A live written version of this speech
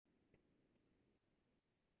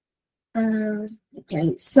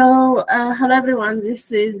Okay, so hello everyone.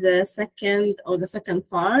 This is the second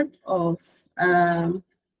part of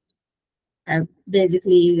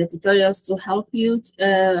basically the tutorials to help you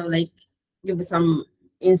like give you some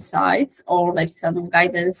insights or like some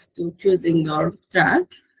guidance to choosing your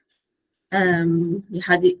track. We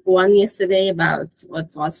had one yesterday about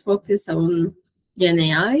what was focused on Gen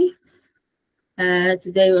AI.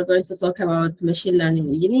 Today we're going to talk about machine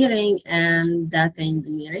learning engineering and data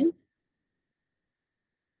engineering.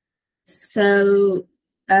 So,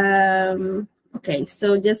 okay,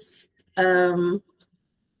 so just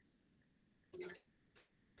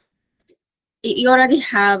you already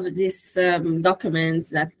have these documents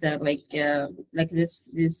that like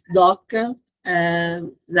this doc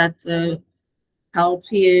that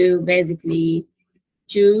help you basically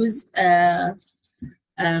choose or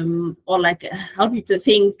like help you to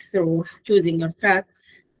think through choosing your track.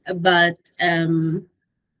 But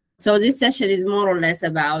so this session is more or less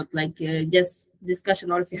about like just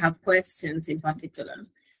discussion, or if you have questions in particular.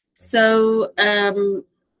 So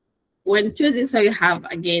when choosing, so you have,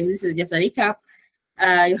 again, this is just a recap.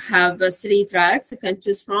 You have 3 tracks you can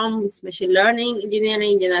choose from: machine learning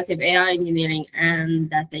engineering, generative AI engineering, and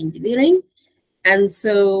data engineering. And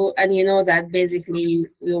so, and you know that basically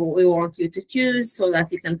we want you to choose so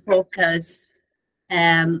that you can focus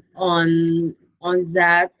on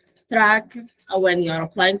that track when you're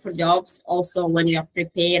applying for jobs, also when you're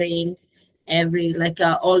preparing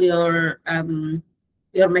all your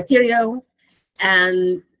material,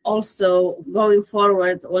 and also going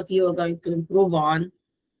forward what you are going to improve on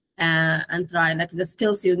and try like the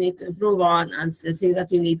skills you need to improve on and the things that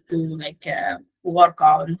you need to work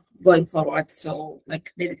on going forward, so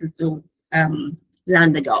like basically to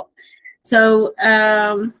land the job.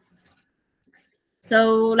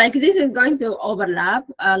 So like this is going to overlap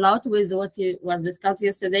a lot with what you were discussed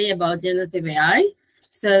yesterday about generative AI.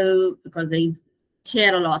 So because they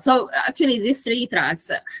share a lot. So actually these 3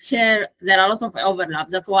 tracks there are a lot of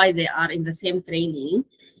overlaps. That's why they are in the same training.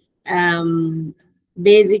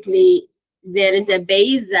 Basically there is a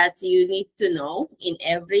base that you need to know in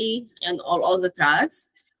every and all the tracks,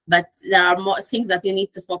 but there are more things that you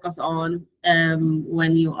need to focus on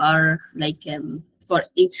when you are for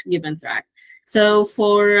each given track. So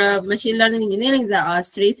for machine learning engineering, there are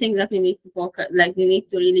 3 things that we need to focus, like you need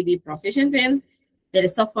to really be proficient in. There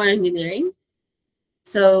is software engineering.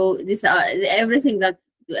 So these are everything that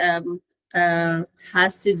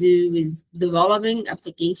has to do with developing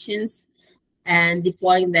applications and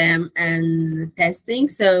deploying them and testing.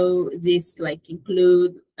 So this like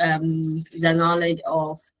include the knowledge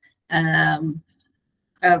of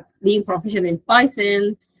being proficient in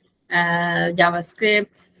Python,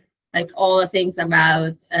 JavaScript, like all the things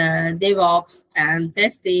about DevOps and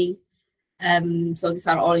testing. So these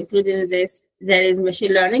are all included in this. There is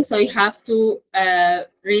machine learning. So you have to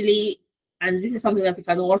really, and this is something that you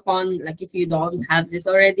can work on, like if you don't have this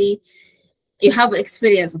already, you have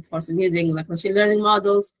experience, of course, in using like machine learning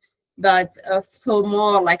models, but for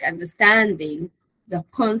more like understanding the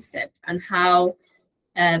concept and how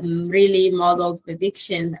really models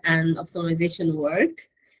prediction and optimization work.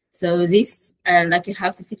 So this, like you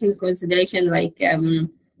have to take into consideration like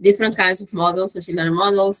different kinds of models, machine learning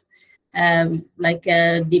models, like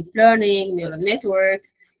deep learning, neural network,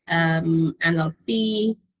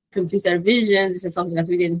 NLP, computer vision. This is something that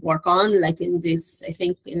we didn't work on like in this, I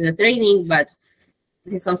think, in the training, but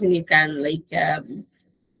this is something you can like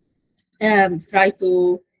try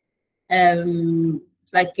to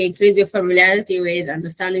like increase your familiarity with,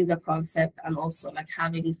 understanding the concept, and also like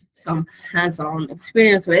having some hands-on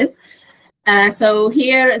experience with. So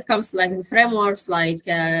here it comes like the frameworks like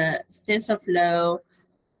TensorFlow,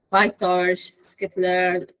 PyTorch,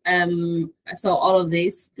 Skitlearn. So all of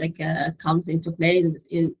these like comes into play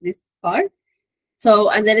in this part. So,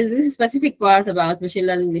 and there is this specific part about machine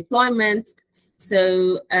learning deployment.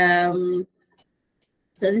 So so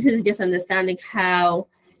this is just understanding how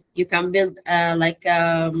you can build a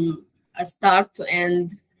start to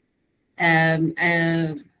end a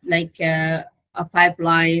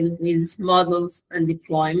pipeline with models and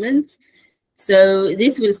deployments. So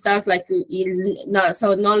this will start like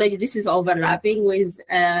so knowledge. This is overlapping with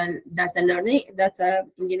data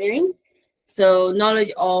engineering. So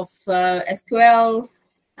knowledge of SQL,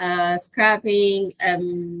 scrapping,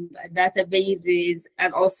 databases,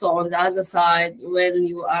 and also on the other side, when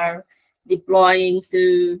you are deploying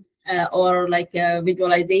to or like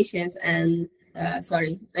visualizations and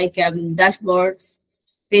dashboards,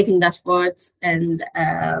 creating dashboards, and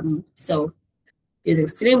so using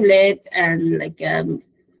Streamlit and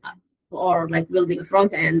or like building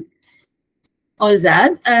front end all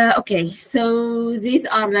that. Okay, so these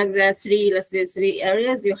are like the three, let's say, three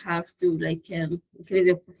areas you have to like increase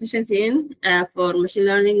your proficiency in for machine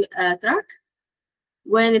learning track.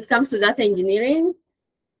 When it comes to data engineering,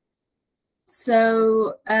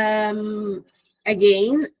 so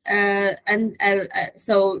again,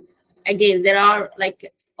 so again, there are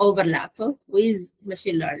like overlap with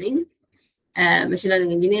machine learning. Machine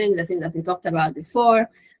learning engineering, the thing that we talked about before.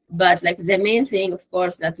 But like the main thing, of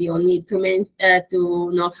course, that you need to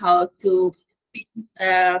know how to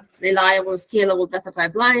build reliable, scalable data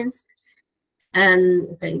pipelines. And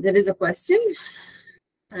okay, there is a question.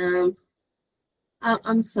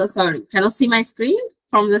 I'm so sorry. Can I see my screen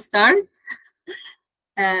from the start?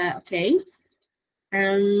 Okay.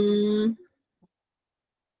 Let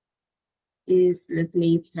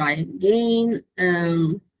me try again.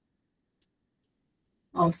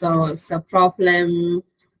 Also, it's a problem.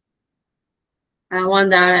 I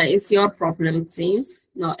wonder, it's your problem, it seems.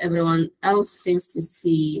 Not everyone else seems to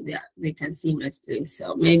see that they can see my screen.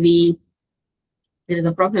 So maybe there's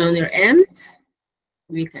a problem on your end.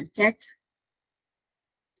 We can check.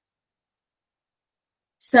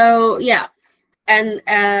 So yeah, and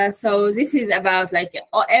so this is about like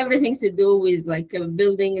everything to do with like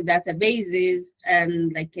building databases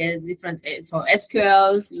and like different, so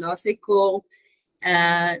SQL, NoSQL,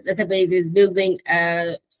 databases, building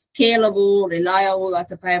a scalable, reliable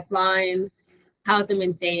data pipeline, how to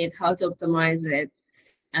maintain it, how to optimize it,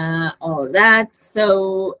 all that.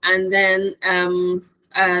 So, and then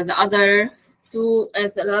the other two,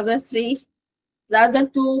 the other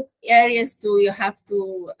two areas too you have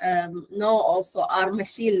to know also are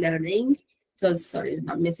machine learning. So sorry,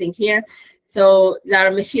 I'm missing here. So there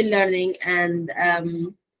are machine learning and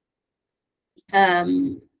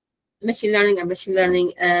machine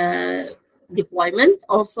learning deployment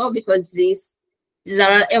also, because these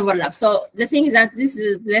are overlap. So the thing is that this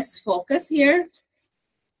is less focus here.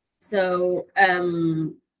 So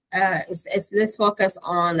it's less focus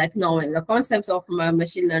on like knowing the concepts of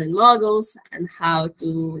machine learning models and how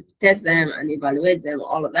to test them and evaluate them,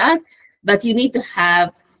 all of that. But you need to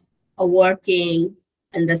have a working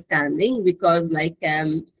understanding, because like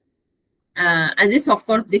and this of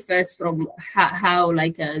course differs from how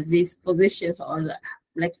like these positions are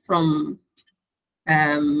like from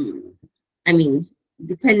I mean,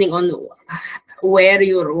 depending on where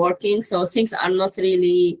you're working. So things are not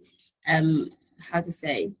really how to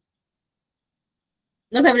say,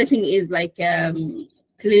 not everything is like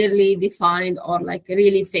clearly defined or like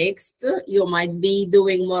really fixed. You might be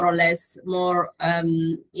doing more or less more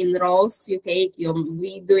in roles you take, you'll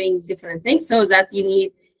be doing different things, so that you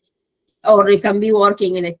need, or you can be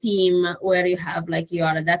working in a team where you have like you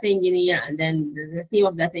are a data engineer and then the team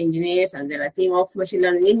of data engineers and then a team of machine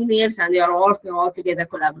learning engineers, and they are working all together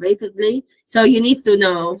collaboratively. So you need to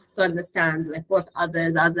know, to understand like what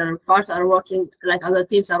the other parts are working, like other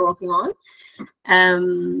teams are working on.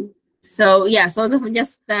 So yeah, so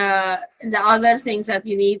just the other things that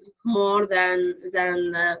you need more than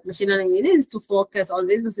machine learning is to focus on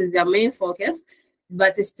this. This is your main focus,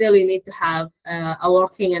 but still you need to have a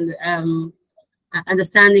working and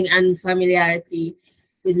understanding and familiarity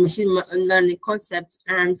with machine learning concepts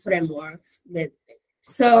and frameworks.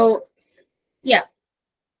 So yeah,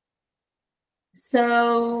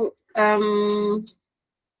 so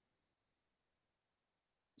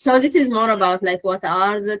so this is more about like what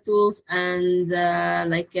are the tools and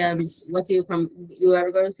like what you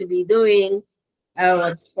are going to be doing.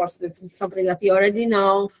 Of course, this is something that you already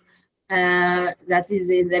know. That is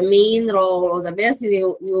the main role, or the best thing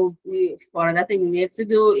you for a data engineer to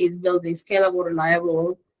do is building scalable,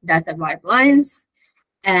 reliable data pipelines,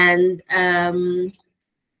 and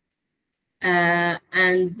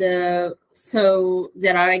so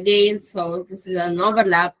there are again, so this is an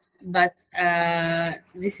overlap, but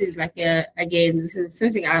this is like again, this is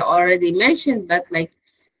something I already mentioned, but like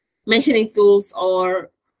mentioning tools or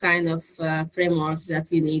kind of frameworks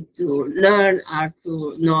that you need to learn or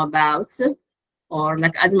to know about, or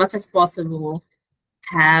like as much as possible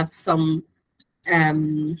have some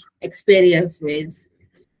experience with.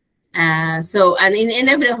 So, and in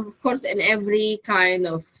every, of course, in every kind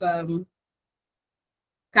of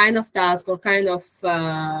task or kind of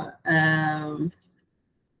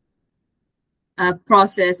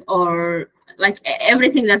process, or like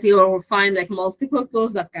everything that you will find like multiple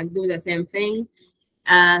tools that can do the same thing.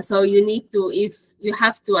 So you need to, if you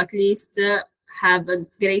have to at least have a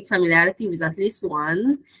great familiarity with at least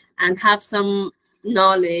one, and have some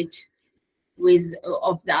knowledge with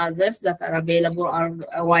of the others that are available, are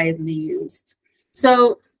widely used.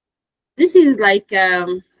 So this is like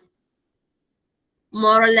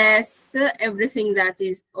more or less everything that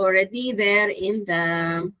is already there in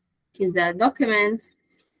the document.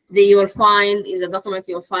 You'll find in the document,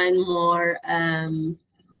 you'll find more.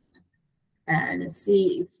 Let's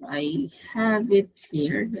see if I have it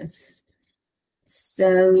here. Yes.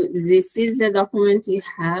 So this is the document you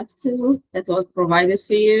have to, that was provided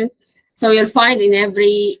for you. So you'll find in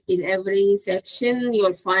every section,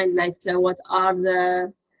 you'll find like what are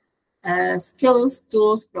the skills,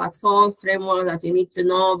 tools, platform, framework that you need to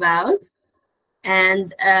know about.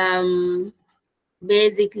 And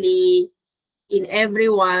basically in every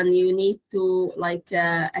one, you need to like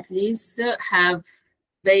at least have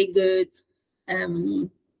very good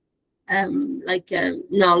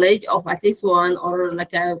knowledge of at least one, or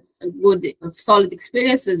like a good solid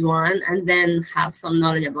experience with one, and then have some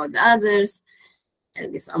knowledge about the others.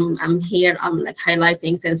 And this I'm here, I'm like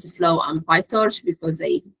highlighting TensorFlow and PyTorch because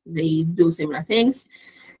they do similar things.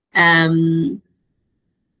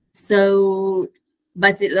 So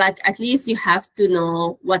but like at least you have to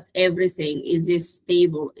know what everything is this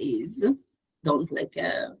table is. Don't like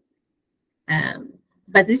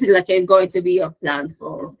but this is like going to be your plan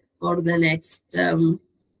for the next 3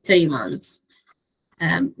 months.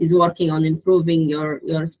 Is working on improving your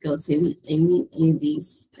skills in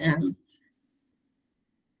these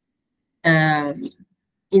in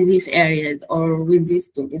these areas, or with these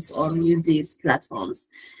tools, or with these platforms.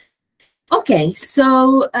 Okay,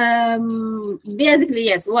 so basically,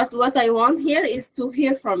 yes, what I want here is to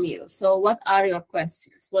hear from you. So what are your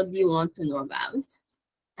questions? What do you want to know about?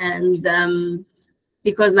 And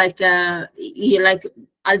because like there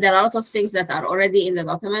are a lot of things that are already in the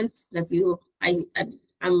document that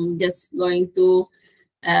I'm just going to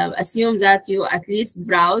assume that you at least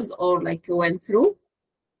browse or like went through,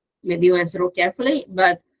 maybe you went through carefully,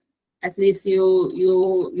 but at least you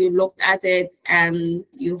looked at it and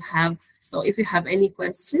you have. So if you have any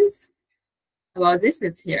questions about this,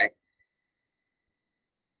 let's hear it.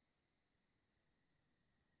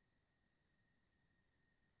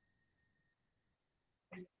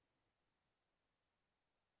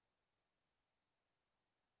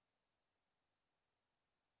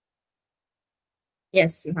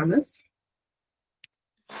 Yes, Johannes.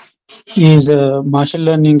 Is machine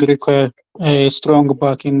learning require a strong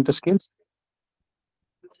backend skills?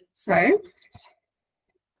 Sorry?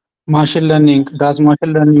 Does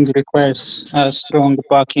machine learning requires a strong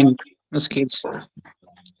backend skills?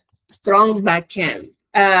 Strong backend.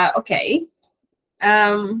 Okay.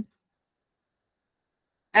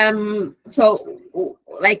 So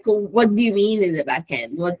like, what do you mean in the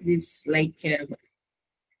backend? What is like,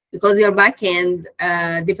 because your backend,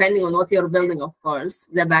 depending on what you're building, of course,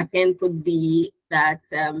 the backend could be that.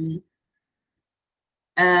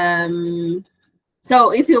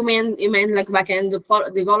 So if you mean like backend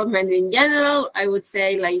development in general, I would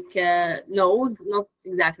say like no, not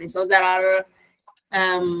exactly. So there are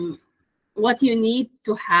what you need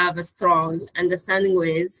to have a strong understanding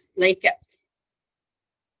with, like.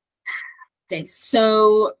 Okay,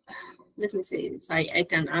 so let me see if I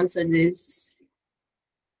can answer this.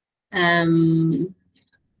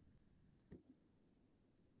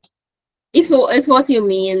 If what you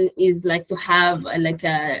mean is like to have like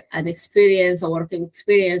an experience, a working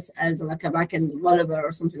experience as like a backend developer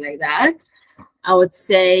or something like that, I would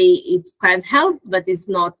say it can help, but it's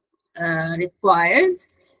not required.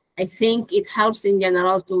 I think it helps in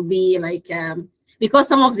general to be like because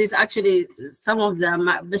some of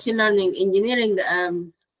the machine learning engineering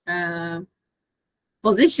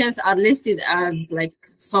positions are listed as like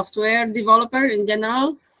software developer in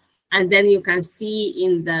general, and then you can see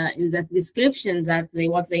in the description that they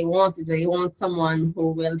want someone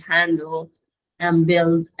who will handle and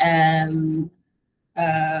build like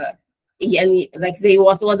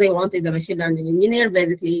what they want is a machine learning engineer,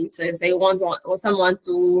 basically. So they want someone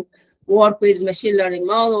to work with machine learning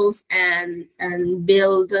models and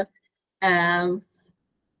build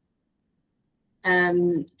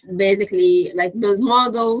basically like build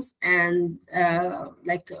models and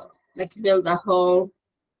like build a whole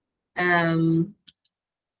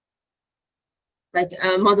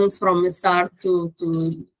models from start to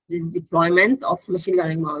the deployment of machine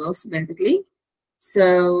learning models, basically.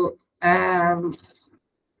 So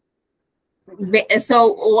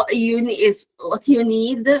so what you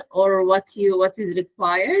need or what is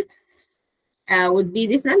required would be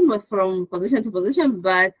different from position to position,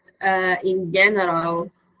 but in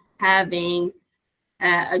general, having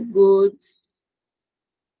a good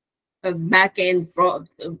back-end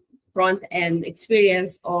front-end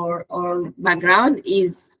experience or background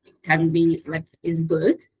is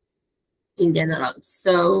good in general.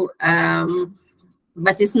 So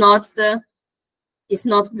but it's not it's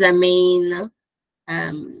not the main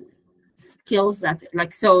skills that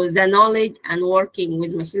like, so the knowledge and working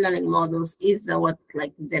with machine learning models is what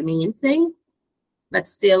like the main thing, but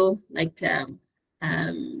still like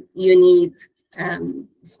you need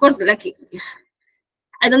of course, like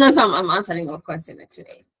I don't know if I'm answering your question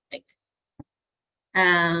actually. Like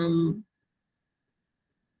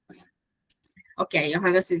okay,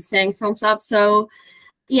 Johannes is saying thumbs up. So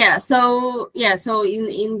yeah, so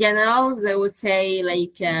in general, they would say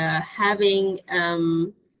like having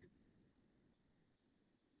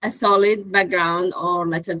a solid background or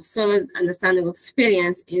like a solid understanding of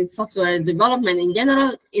experience in software development in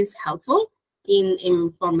general is helpful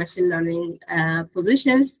in for machine learning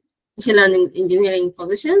positions, machine learning engineering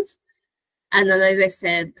positions. And then, as I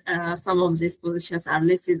said, some of these positions are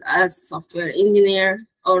listed as software engineer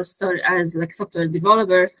or sorry, as like software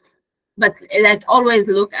developer. But like always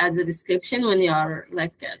look at the description when you are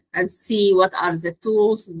like and see what are the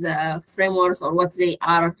tools, the frameworks, or what they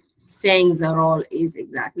are saying the role is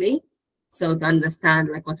exactly. So to understand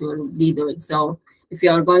like what we will be doing. So if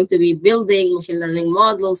you are going to be building machine learning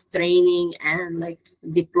models, training and like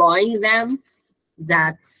deploying them,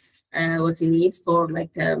 that's what you need for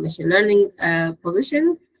like a machine learning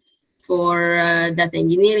position. For data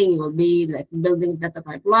engineering, you will be like building data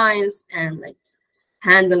pipelines and like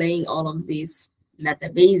handling all of these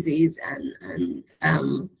databases and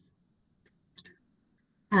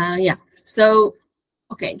yeah. So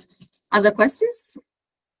okay, other questions?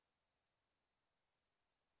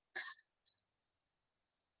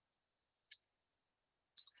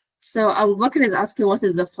 So Abu Bakr is asking what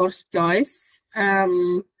is the first choice?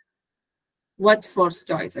 What first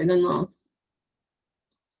choice? I don't know.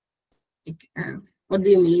 Like, what do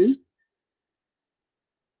you mean?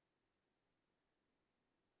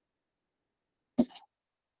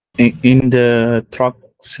 In the track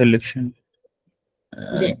selection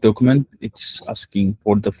document, it's asking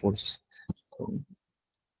for the first. So,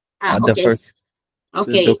 the okay. first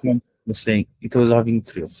Okay. the document was saying it was having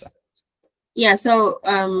 3 of them. Yeah. So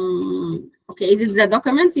okay, is it the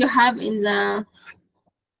document you have in the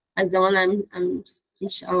like the one I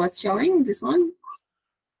was showing? This one?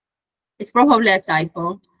 It's probably a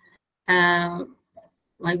typo.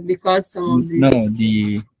 Like because some of these. No,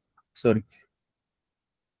 sorry.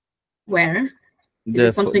 Where? Is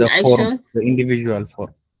it something I form, should? the individual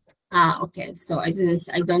form. Okay. So I didn't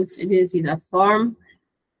see that form.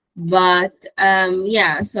 But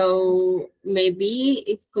yeah, so maybe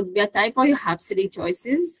it could be a typo. You have 3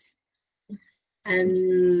 choices.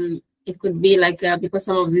 And it could be like because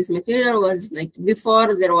some of this material was like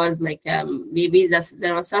before there was like maybe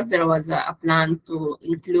there was a plan to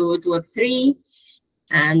include Web3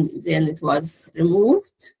 and then it was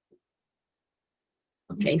removed.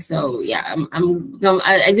 Okay, so yeah,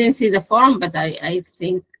 I didn't see the form, but I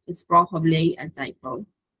think it's probably a typo.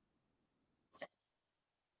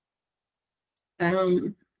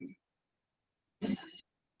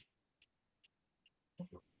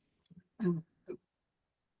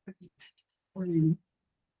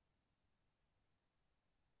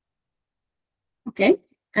 Okay.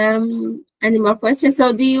 Any more questions? So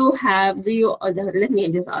let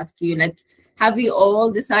me just ask you, like, have you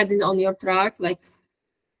all decided on your track? Like,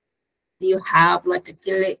 do you have like a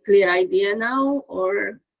clear idea now,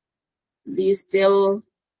 or do you still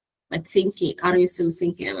like thinking? Are you still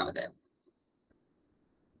thinking about it?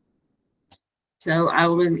 So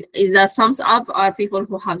is that thumbs up? Are people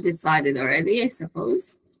who have decided already, I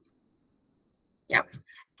suppose? Yeah.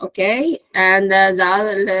 Okay. And the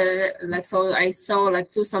other, like, so I saw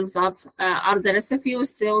like 2 thumbs up. Are the rest of you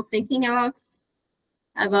still thinking about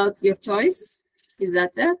your choice? Is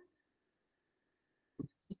that it?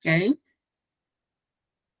 Okay.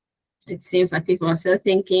 It seems like people are still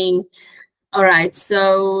thinking. All right.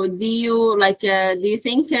 So do you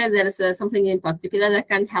think there is something in particular that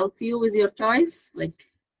can help you with your choice? Like,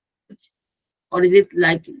 or is it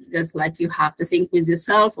like just like you have to think with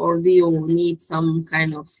yourself, or do you need some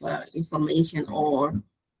kind of information or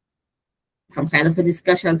some kind of a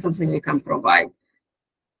discussion, something we can provide?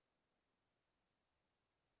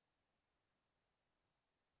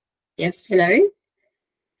 Yes, Hilary?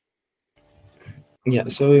 Yeah,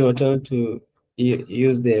 so we were told to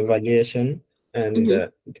use the evaluation and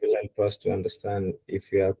it will help us to understand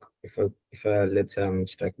if let's say I'm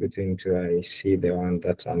stuck between 2, I see the one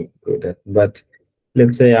that I'm good at. But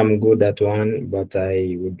let's say I'm good at one, but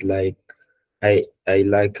I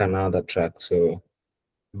like another track. So,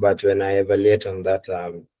 but when I evaluate on that,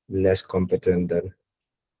 I'm less competent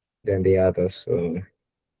than the others. So,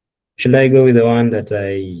 should I go with the one that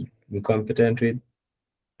I'm competent with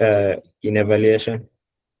in evaluation?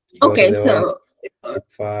 Okay, so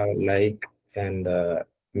like, and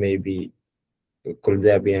maybe could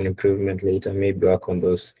there be an improvement later? Maybe work on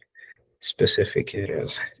those specific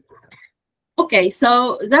areas. Okay,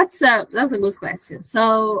 so that's a good question.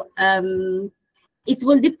 So it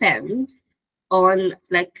will depend on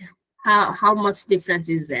like how much difference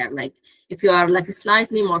is there. Like if you are like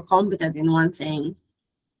slightly more competent in one thing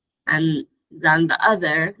and than the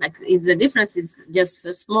other, like if the difference is just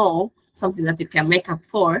small, something that you can make up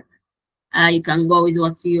for, you can go with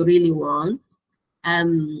what you really want.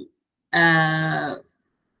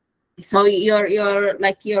 So your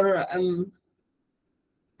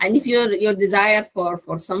and if your desire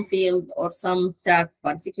for some field or some track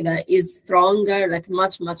particular is stronger, like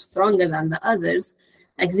much stronger than the others,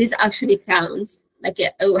 like this actually counts. Like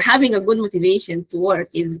having a good motivation to work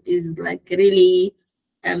is like really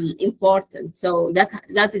important. So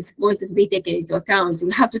that is going to be taken into account. You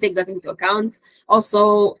have to take that into account.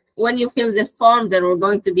 Also, when you fill the form, there will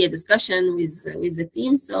going to be a discussion with the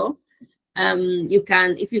team. So you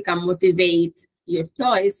can, if you can motivate your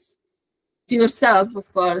choice to yourself,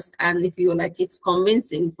 of course, and if you like it's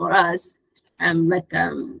convincing for us,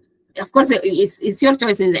 of course it's your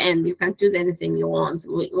choice in the end. You can choose anything you want.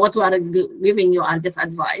 What we are giving you are just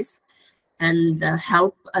advice and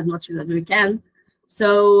help as much as we can.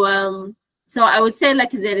 So so I would say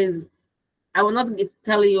like I will not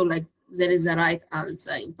tell you like there is a right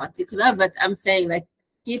answer in particular, but I'm saying like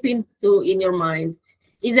keeping in your mind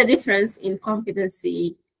is a difference in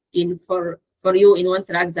competency for you in one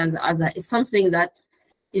track than the other. Is something that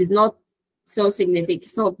is not so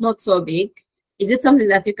significant, so not so big. Is it something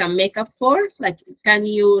that you can make up for? Like, can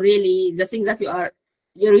you really, the thing that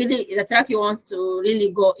the track you want to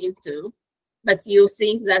really go into, but you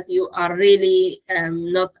think that you are really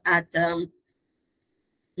not at,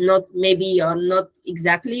 maybe you're not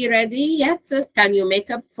exactly ready yet. Can you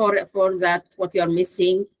make up for that, what you're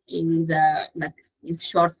missing in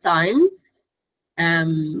short time?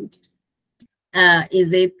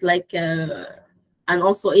 Is it like, and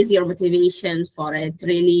also is your motivation for it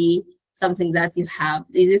really something that you have?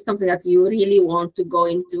 Is it something that you really want to go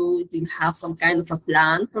into? Do you have some kind of a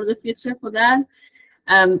plan for the future for that?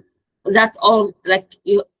 That's all. Like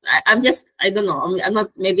I don't know. I'm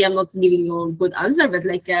not giving you a good answer, but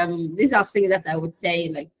like these are things that I would say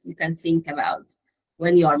like you can think about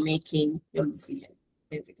when you are making your decision.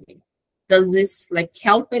 Basically, does this like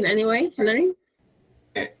help in any way, Hilary?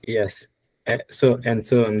 Yes. So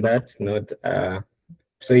on that note,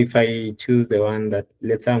 so if I choose the one that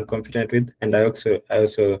let's say I'm confident with, and I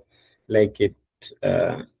also like it,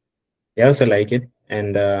 I also like it,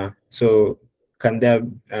 and so can there?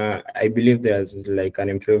 I believe there's like an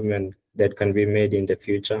improvement that can be made in the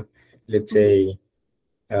future. Let's say,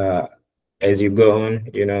 as you go on,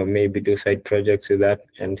 maybe do side projects with that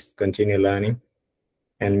and continue learning,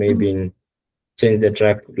 and maybe change the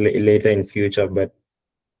track later in future. But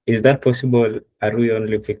is that possible? Are we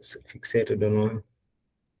only fixated on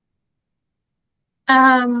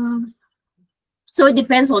one? So it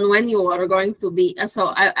depends on when you are going to be.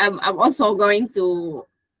 So I'm also going to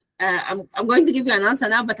I'm going to give you an answer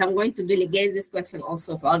now, but I'm going to delegate this question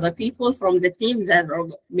also to other people from the teams that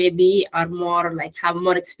maybe are more like have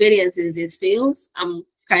more experience in these fields. I'm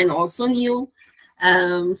kind of also new,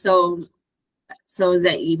 so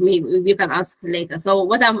that maybe you can ask later. So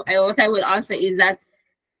what I will answer is that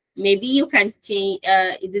maybe you can change.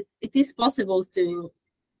 It is possible to,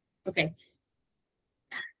 okay.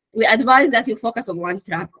 We advise that you focus on one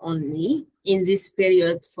track only in this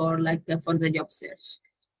period for the job search.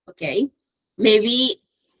 Okay, maybe.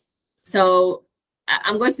 So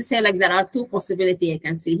I'm going to say like there are two possibilities I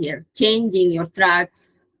can see here: changing your track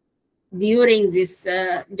during this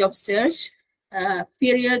job search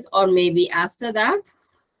period, or maybe after that,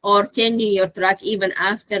 or changing your track even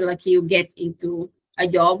after like you get into a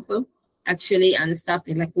job actually and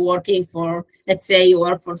starting like working for, let's say you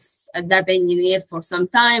work for a data engineer for some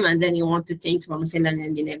time and then you want to change for machine learning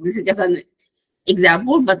engineer. This is just an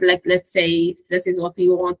example, but like let's say this is what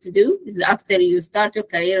you want to do. This is after you start your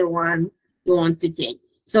career one, you want to change.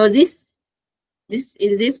 So this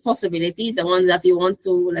in this possibility, the one that you want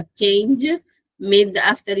to like change mid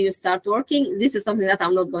after you start working, this is something that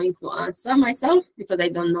I'm not going to answer myself because I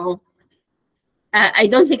don't know. I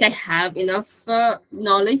don't think I have enough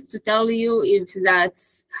knowledge to tell you if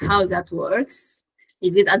that's how that works.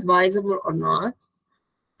 Is it advisable or not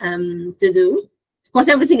to do? Of course,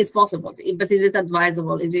 everything is possible, but is it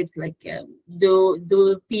advisable? Is it like,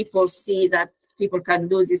 do people see that people can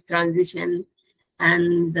do this transition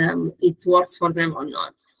and it works for them or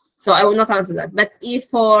not? So I will not answer that. But if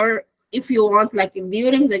for if you want, like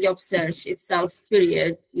during the job search itself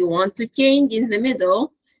period, you want to change in the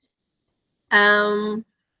middle.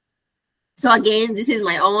 So again, this is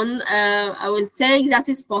my own, I will say that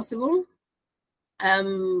is possible.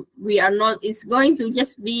 We are not, it's going to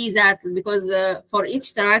just be that, because for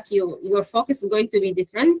each track, your focus is going to be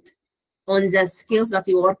different on the skills that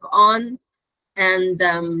you work on, and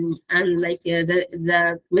like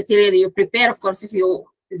the material you prepare. Of course, if you,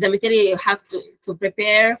 the material you have to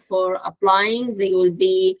prepare for applying, they will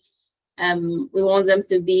be, we want them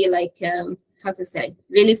to be like, how to say,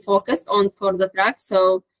 really focused on for the track.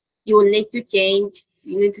 So you will need to change,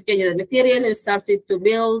 the material you started to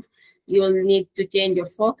build. You will need to change your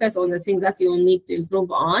focus on the things that you will need to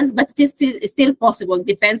improve on, but it's still possible. It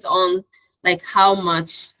depends on like how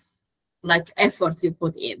much like effort you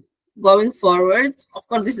put in. Going forward, of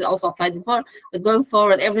course, this is also applied before, but going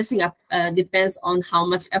forward, everything depends on how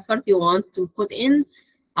much effort you want to put in,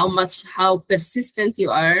 how persistent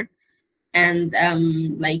you are, and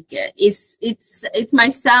like it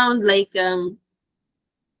might sound like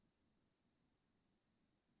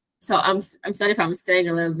so I'm sorry if I'm straying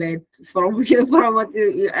a little bit from what you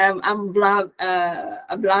I'm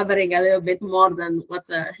blabbering a little bit more than what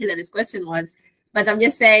Hillary's question was. But I'm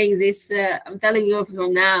just saying this, I'm telling you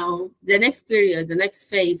from now, the next period, the next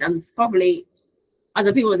phase, and probably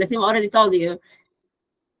other people that have already told you,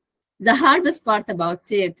 the hardest part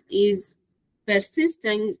about it is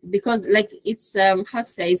persisting, because like it's, how to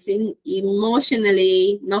say, it's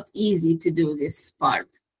emotionally not easy to do this part.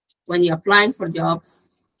 When you're applying for jobs,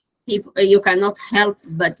 you cannot help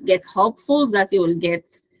but get hopeful that you will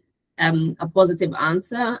get a positive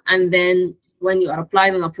answer. And then when you are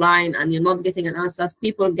applying and you're not getting an answer,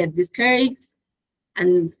 people get discouraged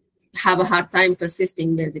and have a hard time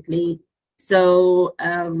persisting, basically. So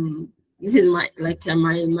this is my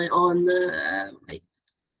my own like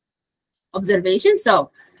observation.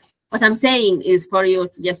 So what I'm saying is, for you,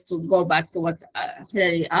 just to go back to what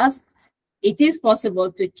Hillary asked, it is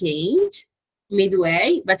possible to change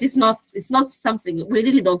midway, but it's not something we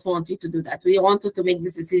really don't want you to do. That we want you to make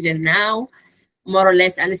this decision now, more or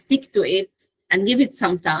less, and stick to it and give it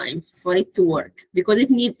some time for it to work, because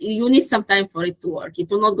you need some time for it to work. It's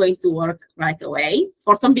not going to work right away.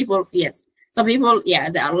 For some people, yes. Some people, yeah,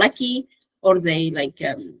 they are lucky, or they like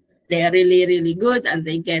they are really, really good and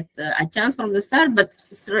they get a chance from the start. But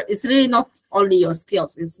it's really not only your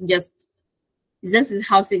skills. It's just, this is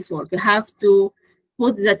how things work. You have to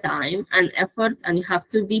put the time and effort, and you have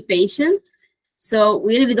to be patient. So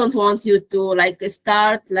we really don't want you to like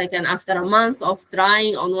start like, and after a month of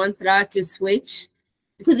trying on one track, you switch,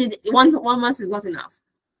 because one month is not enough.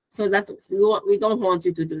 So that we don't want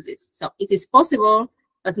you to do this. So it is possible,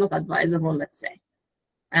 but not advisable, let's say.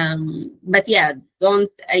 But yeah, don't,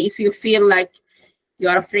 if you feel like you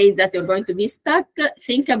are afraid that you're going to be stuck,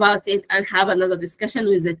 think about it and have another discussion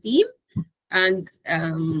with the team. And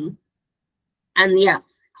yeah,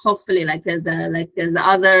 hopefully like the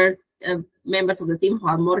other members of the team who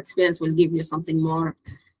have more experience will give you something more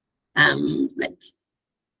like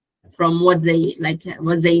from what they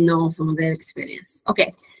know from their experience.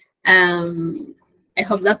 Okay. I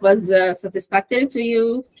hope that was satisfactory to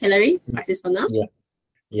you, Hillary, at least for now.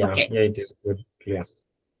 Yeah, okay. Yeah, it is good, clear.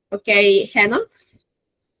 Okay, Hannah.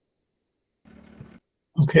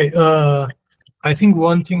 Okay, I think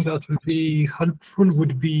one thing that would be helpful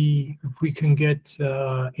would be if we can get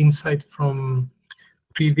insight from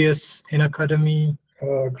previous 10 Academy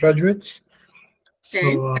graduates.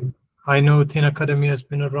 Okay. So I know 10 Academy has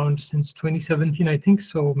been around since 2017, I think,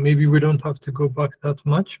 so maybe we don't have to go back that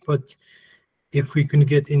much, but if we can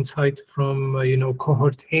get insight from,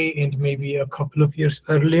 cohort A and maybe a couple of years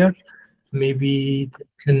earlier, maybe they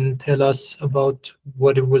can tell us about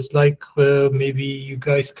what it was like. Maybe you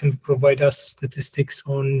guys can provide us statistics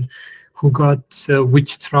on who got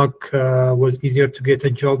which track was easier to get a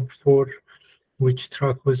job for, which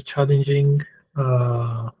track was challenging.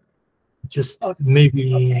 Just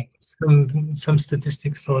maybe some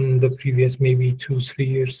statistics on the previous maybe 2-3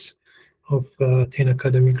 years of 10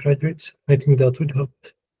 Academy graduates. I think that would help.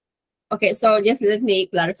 Okay, so just let me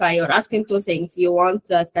clarify. You're asking two things. You want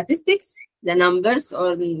statistics, the numbers,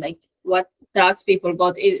 or like what tracks people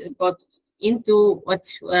got into, what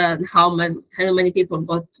how many people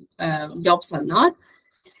got jobs or not,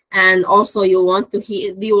 and also you want to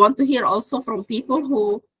hear. Do you want to hear also from people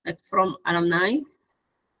who, like, from alumni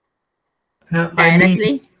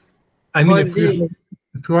directly? I mean,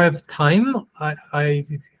 if we have time,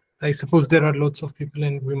 I suppose there are lots of people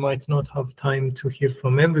and we might not have time to hear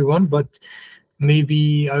from everyone, but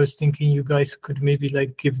maybe I was thinking you guys could maybe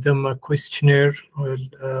like give them a questionnaire or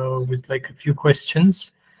with like a few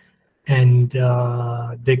questions and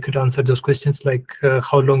they could answer those questions like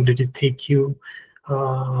how long did it take you,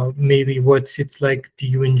 maybe what's it like, do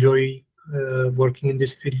you enjoy working in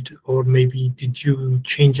this field, or maybe did you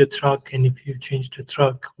change a track, and if you changed the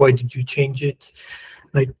track, why did you change it?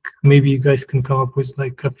 Like maybe you guys can come up with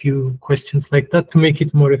like a few questions like that to make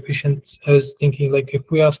it more efficient. I was thinking like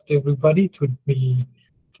if we asked everybody, it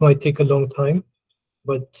might take a long time,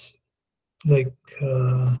 but like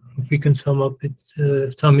if we can sum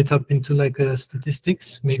it up into like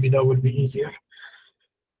statistics, maybe that would be easier.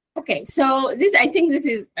 Okay, so I think this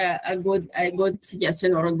is a good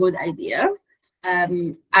suggestion or a good idea.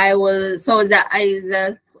 I will so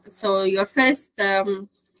your first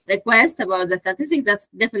request about the statistic, that's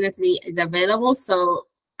definitely is available. So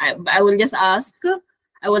I will just ask.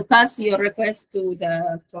 I will pass your request to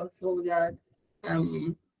the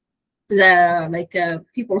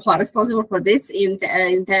people who are responsible for this in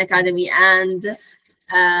Khan Academy, and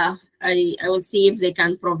I will see if they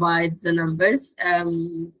can provide the numbers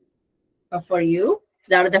for you.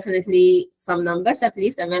 There are definitely some numbers at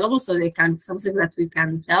least available, so they can something that we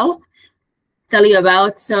can tell you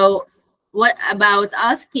about. So what about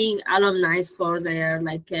asking alumni for their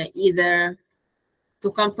either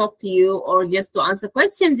to come talk to you or just to answer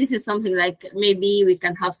questions? This is something like maybe we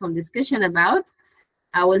can have some discussion about.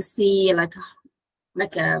 I will see of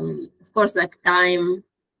course time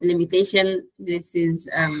limitation. This is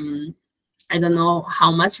I don't know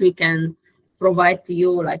how much we can provide to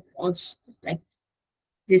you on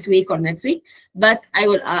this week or next week, but I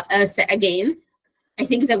will say again, I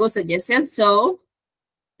think it's a good suggestion. So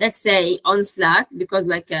let's say on Slack, because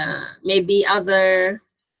maybe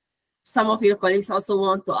some of your colleagues also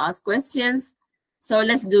want to ask questions. So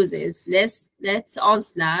let's do this. Let's on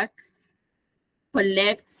Slack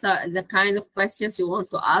collect the kind of questions you want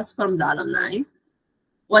to ask from the alumni.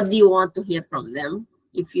 What do you want to hear from them?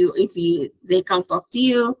 If they can talk to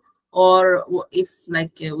you, or if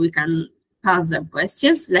we can pass them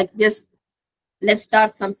questions, just let's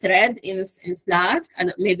start some thread in Slack,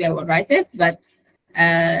 and maybe I will write it. But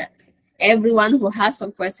everyone who has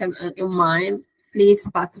some question in mind, please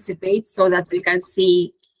participate so that we can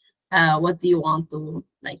see what do you want to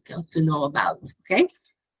to know about. Okay,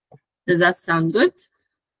 does that sound good?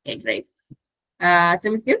 Okay, great.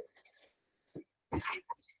 Temizgir?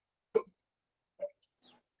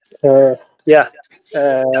 Yeah.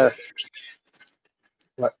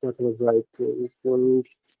 What was right?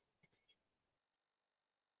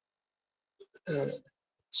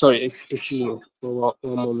 Sorry, excuse me for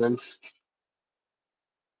one moment.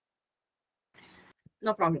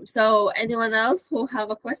 No problem. So anyone else who have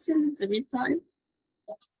a question in the meantime?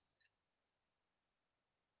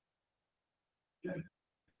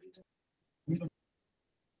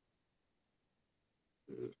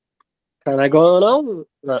 Can I go now?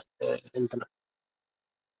 No,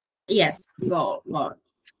 Yes, go on.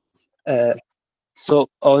 So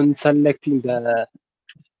on selecting the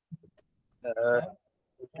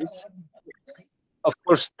of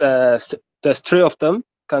course the three of them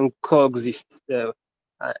can coexist,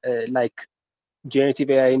 like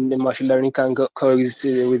generative AI and machine learning can coexist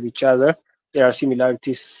with each other. There are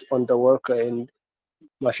similarities on the work, and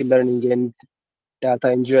machine learning and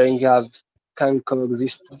data engineering can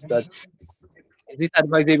coexist. But is it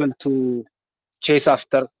advisable to chase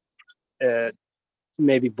after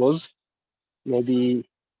maybe both, maybe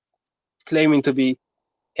claiming to be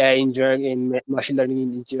AI engineer and machine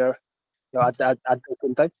learning engineer at the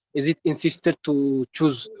same time? Is it insisted to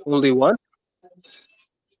choose only one?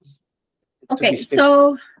 Okay,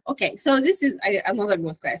 so this is another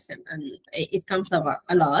good question, and it comes up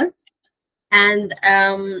a lot. And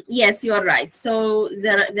yes, you are right. So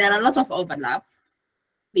there are a lot of overlap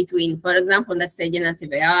between, for example, let's say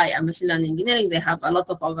generative AI and machine learning engineering. They have a lot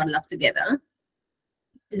of overlap together.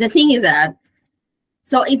 The thing is that,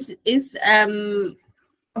 so it's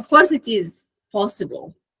of course it is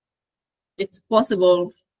possible. It's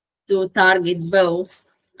possible to target both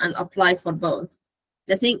and apply for both.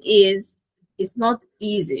 The thing is, it's not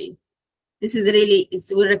easy. This is really, it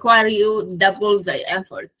will require you double the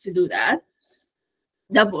effort to do that.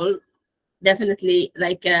 Double, definitely,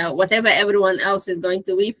 whatever everyone else is going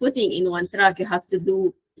to be putting in one track, you have to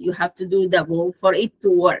do double for it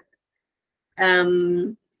to work.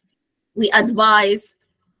 We advise,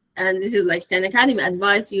 and this is Khan Academy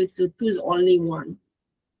advise you to choose only one.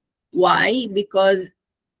 Why? Because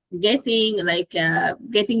getting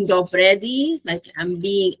job ready, and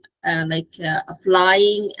being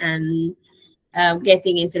applying and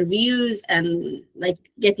getting interviews and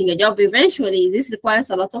getting a job eventually, this requires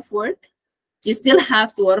a lot of work. You still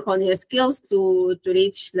have to work on your skills to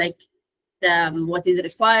reach what is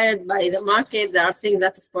required by the market. There are things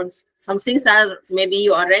that, of course, some things are maybe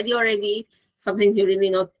you are ready already, something you really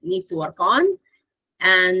not need to work on.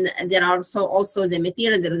 And there are also the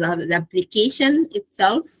material, there is the application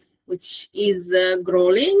itself, which is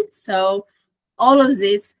growing. So all of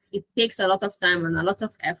this, it takes a lot of time and a lot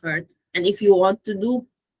of effort. And if you want to do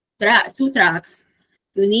 2 tracks,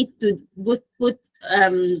 you need to put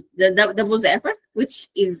the double the effort, which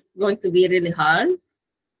is going to be really hard.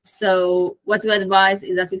 So what we advise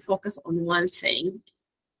is that we focus on one thing.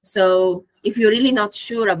 So if you're really not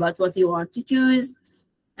sure about what you want to choose,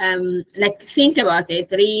 like think about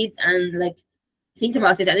it, read and like think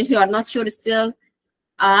about it. And if you are not sure still,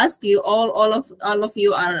 ask. You all of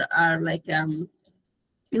you are like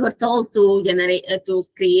you were told to generate to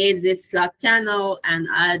create this Slack channel and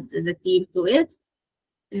add the team to it.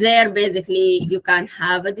 There basically you can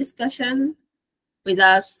have a discussion with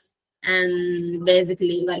us and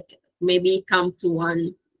basically like maybe come to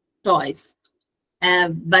one choice.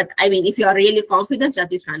 But I mean, if you are really confident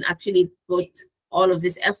that you can actually put all of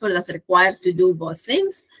this effort that's required to do both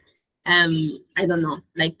things, I don't know,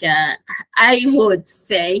 like I would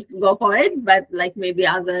say go for it, but like maybe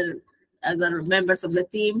other members of the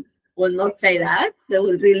team will not say that. They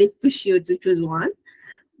will really push you to choose one.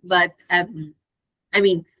 But I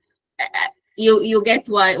mean, you get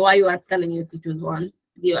why you are telling you to choose one.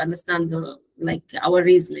 You understand like our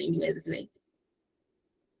reasoning basically.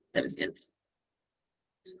 That was good.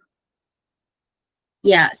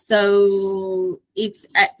 Yeah, so it's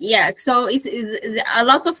so it's a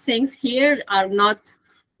lot of things here are not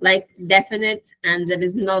like definite, and there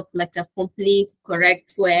is not like a complete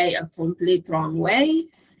correct way, a complete wrong way,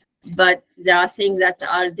 but there are things that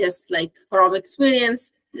are just like from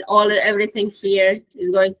experience. Everything here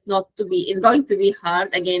is going to be hard.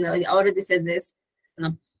 Again, I already said this,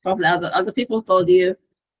 and probably other people told you,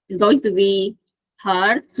 it's going to be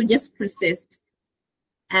hard to just persist,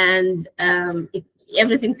 and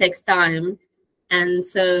everything takes time, and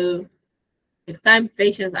so it's time,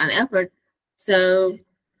 patience, and effort. So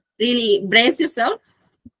really brace yourself,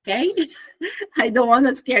 okay? I don't want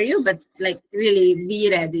to scare you, but like really be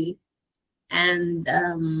ready, and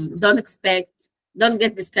don't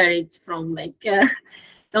get discouraged from like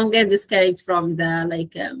don't get discouraged from the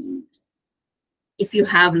like if you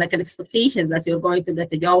have like an expectation that you're going to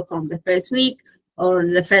get a job from the first week or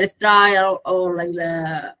the first trial, or like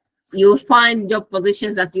you'll find job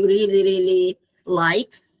positions that you really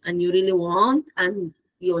like and you really want, and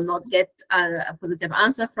you will not get a positive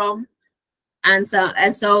answer from, and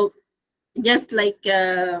so just like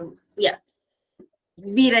yeah,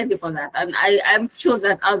 be ready for that. And I'm sure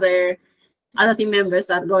that other team members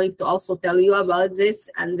are going to also tell you about this,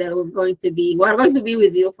 and we are going to be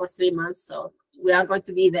with you for 3 months, so we are going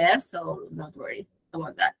to be there, so don't worry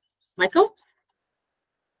about that. Michael?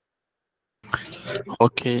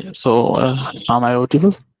 Okay, so am I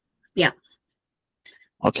audible? Yeah.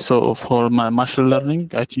 Okay, so for my machine learning,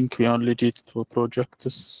 I think we only did 2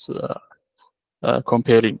 projects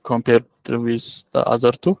compared with the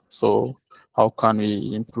other 2. So how can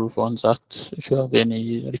we improve on that? If you have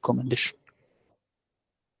any recommendation.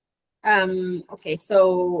 Okay,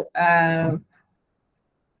 so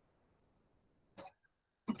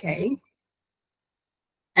okay.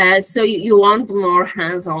 So you want more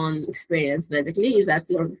hands-on experience, basically? Is that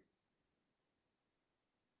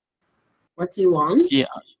what you want? Yeah.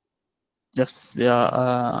 Yes. Yeah.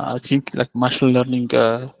 I think like machine learning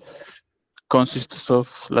consists of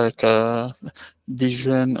like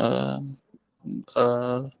vision,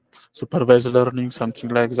 supervised learning, something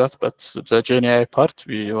like that. But the GenAI part,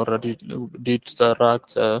 we already did the RAG,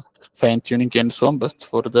 the fine tuning, and so on. But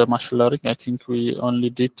for the machine learning, I think we only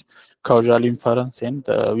did causal inference and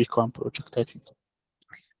the week-1 project, I think.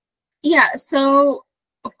 Yeah. So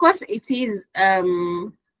of course it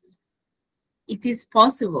is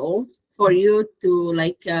possible for you to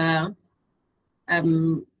like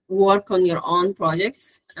work on your own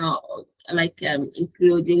projects, like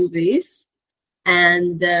including this,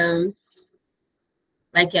 and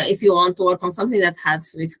like if you want to work on something that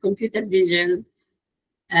has with computer vision,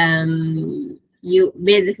 you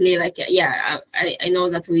basically like I know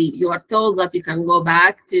that you are told that you can go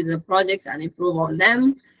back to the projects and improve on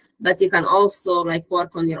them, but you can also like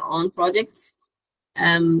work on your own projects,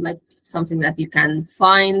 like something that you can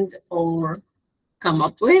find or come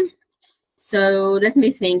up with. So let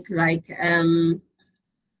me think, like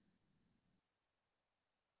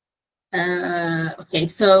okay,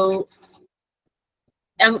 so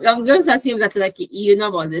I'm going to assume that like you know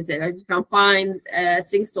about this, that you can find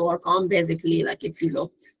things to work on basically, like if you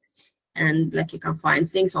looked. and like you can find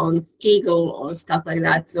things on Kaggle or stuff like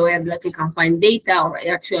that. So where like you can find data or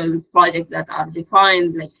actual projects that are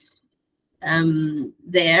defined like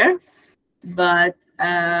there. But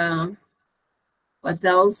what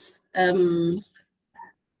else?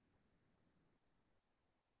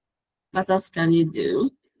 What else can you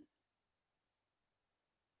do?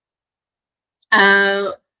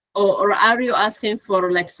 Or are you asking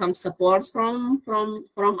for like some support from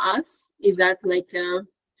us? Is that like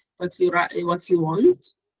what you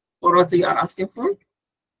want, or what you are asking for?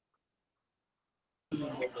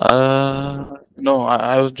 No,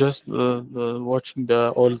 I was just watching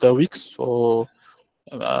all the weeks, so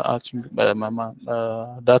I think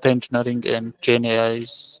data engineering and Gen AI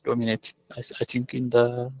is dominating. I think in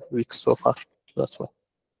the weeks so far. That's why.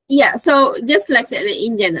 Yeah. So just like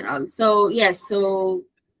in general. So yes. So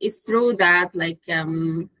it's true that like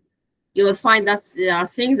you will find that there are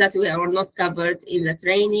things that we are not covered in the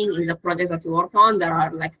training, in the project that you work on. There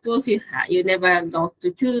are like tools you never got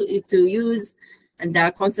to use, and there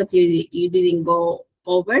are concepts you didn't go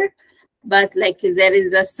over. But like there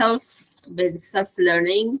is a basic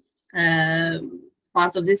self-learning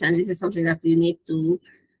part of this, and this is something that you need to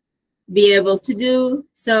be able to do.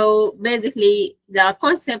 So basically, there are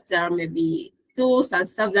concepts, there are maybe tools and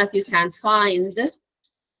stuff that you can find.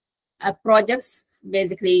 Projects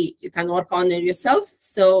basically you can work on it yourself.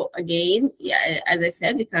 So again, yeah, as I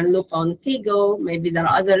said, you can look on Kaggle. Maybe there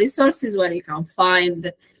are other resources where you can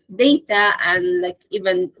find data and like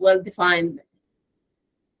even well-defined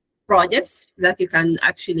projects that you can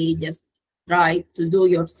actually just try to do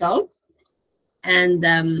yourself. And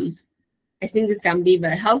I think this can be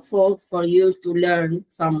very helpful for you to learn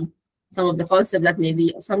some of the concepts that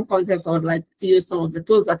maybe some concepts, or like to use some of the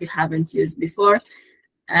tools that you haven't used before.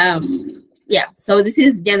 Yeah, so this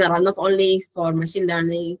is general, not only for machine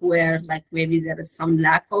learning where like maybe there is some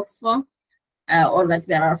lack of or like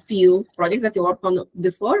there are few projects that you worked on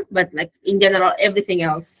before, but like in general, everything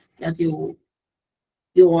else that you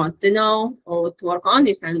want to know or to work on,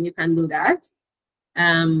 you can do that.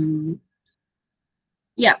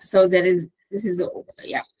 Yeah, so this is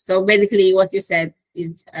yeah. So basically, what you said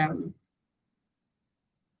is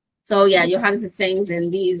so yeah, Johannes is saying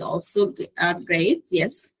then D is also great.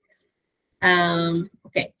 Yes.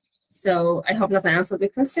 Okay. So I hope that I answered the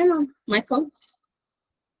question, Michael.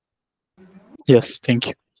 Yes, thank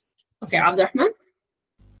you. Okay, Abdurrahman.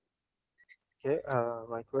 Okay,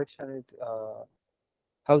 my question is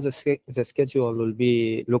how the schedule will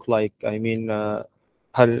look like. I mean,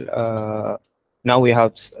 now we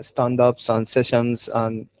have stand-ups and sessions,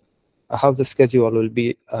 and how the schedule will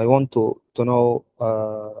be. I want to know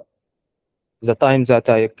the time that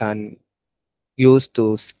I can use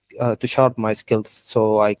to sharpen my skills,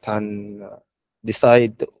 so I can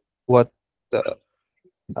decide what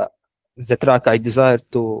the track I desire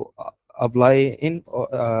to apply in,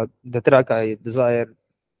 or the track I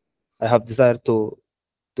have desire to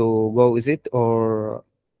go with it, or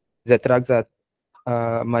the track that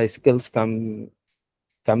my skills can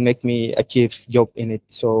make me achieve job in it.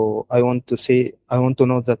 So I want to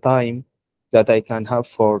know the time that I can have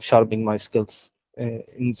for sharpening my skills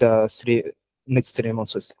in the next 3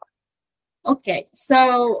 months. Okay,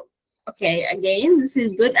 so okay, again, this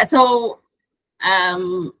is good. So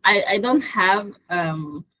I don't have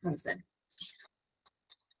what's that?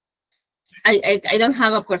 I don't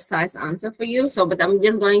have a precise answer for you. So, but I'm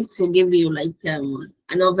just going to give you like an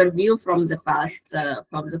overview from the past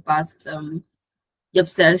job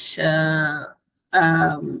search.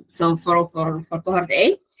 So for cohort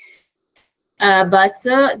A. But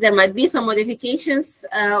there might be some modifications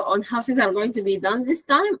on how things are going to be done this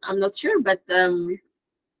time. I'm not sure, but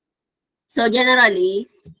so generally,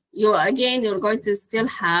 you're going to still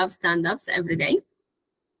have stand-ups every day.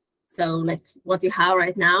 So like what you have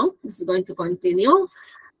right now, this is going to continue.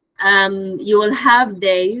 You will have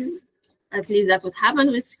days, at least that's what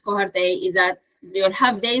happened with cohort A, is that you'll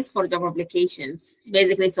have days for job applications.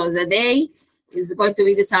 Basically, so the day is going to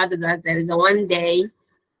be decided that there is a 1 day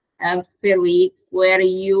per week where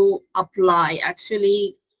you apply,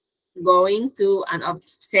 actually going to and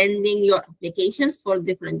sending your applications for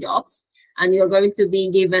different jobs, and you're going to be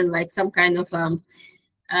given like some kind of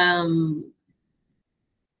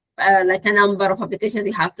like a number of applications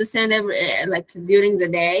you have to send like during the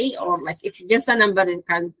day, or like it's just a number, you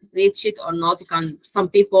can reach it or not. You can, some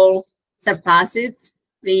people surpass it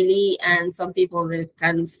really, and some people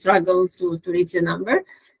can struggle to reach the number.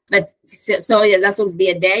 But so yeah, that will be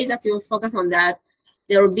a day that you will focus on that.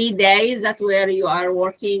 There will be days that where you are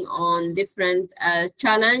working on different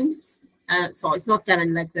challenges. So it's not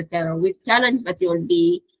challenge like the 10-week challenge, but you will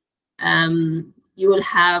be you will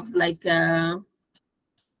have like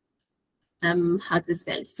how to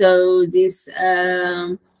say, so these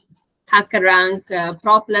HackerRank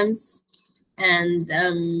problems,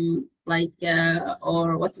 and like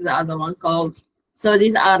or what's the other one called? So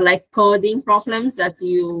these are like coding problems that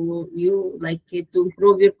you like to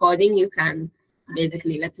improve your coding. You can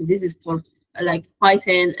basically, like, this is for like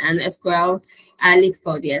Python and SQL lead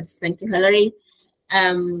code. Yes, thank you, Hillary.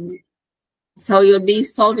 So you'll be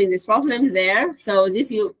solving these problems there. So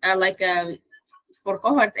this you are like for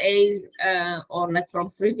cohort A or like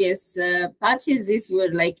from previous patches, this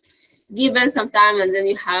were like given some time, and then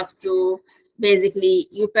you have to basically,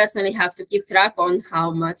 you personally have to keep track on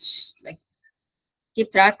how much, like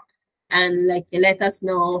keep track and like let us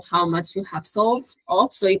know how much you have solved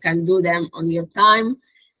of, so you can do them on your time.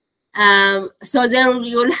 So there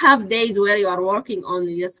you'll have days where you are working on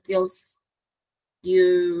the skills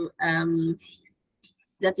you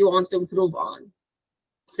that you want to improve on.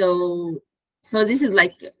 So this is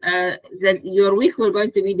like that your week will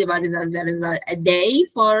going to be divided, and there is a day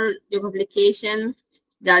for your publication.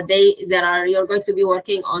 That day you're going to be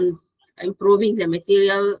working on improving the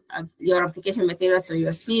material, your application material, so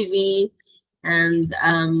your CV and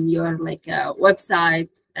your like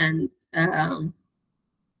website, and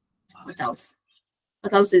what else?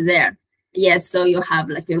 What else is there? Yes, so you have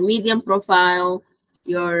like your Medium profile,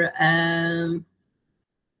 your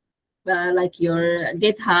like your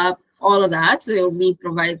GitHub, all of that. So you'll be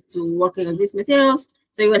provided to working on these materials.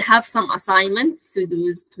 So you will have some assignment to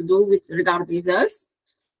do with regarding this.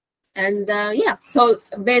 And yeah, so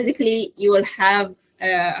basically you will have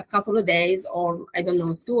a couple of days, or I don't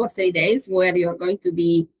know, 2 or 3 days, where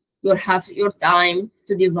you'll have your time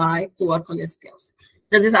to divide to work on your skills.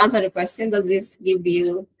 Does this answer the question? Does this give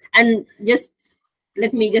you, and just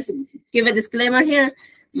let me just give a disclaimer here.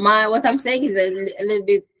 What I'm saying is a little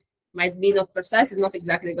bit, might be not precise. It's not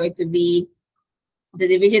exactly going to be, the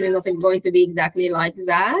division is not going to be exactly like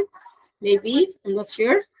that. Maybe, I'm not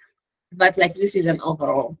sure. But like this is an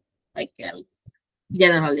overall, like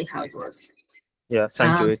generally how it works. Yeah,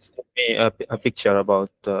 thank you. It's me a picture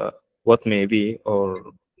about what may be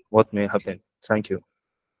or what may happen. Thank you.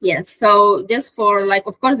 Yes, so just for like,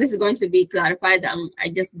 of course, this is going to be clarified.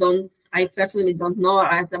 I personally don't know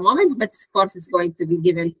at the moment, but of course it's going to be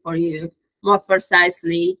given for you more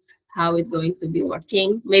precisely how it's going to be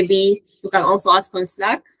working. Maybe you can also ask on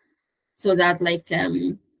Slack, so that like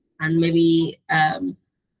and maybe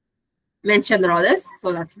mention Rhodes,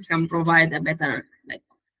 so that we can provide a better, like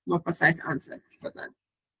more precise answer for that.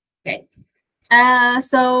 Okay.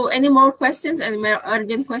 So any more questions? Any more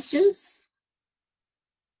urgent questions?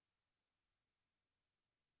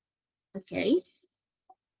 Okay.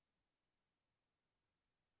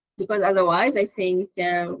 Because otherwise, I think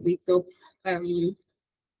we took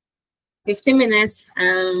 15 minutes.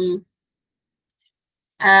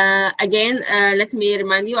 Again, let me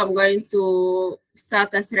remind you, I'm going to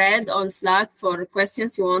start a thread on Slack for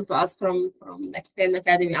questions you want to ask from like 10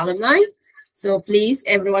 Academy alumni. So please,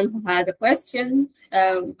 everyone who has a question,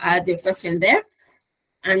 add your question there.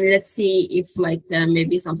 And let's see if like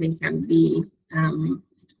maybe something can be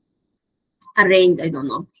arranged. I don't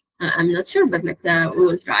know. I'm not sure, but like we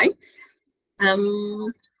will try.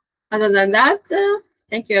 Other than that,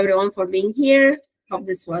 thank you everyone for being here. Hope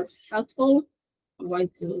this was helpful. I'm going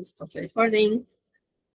to stop the recording.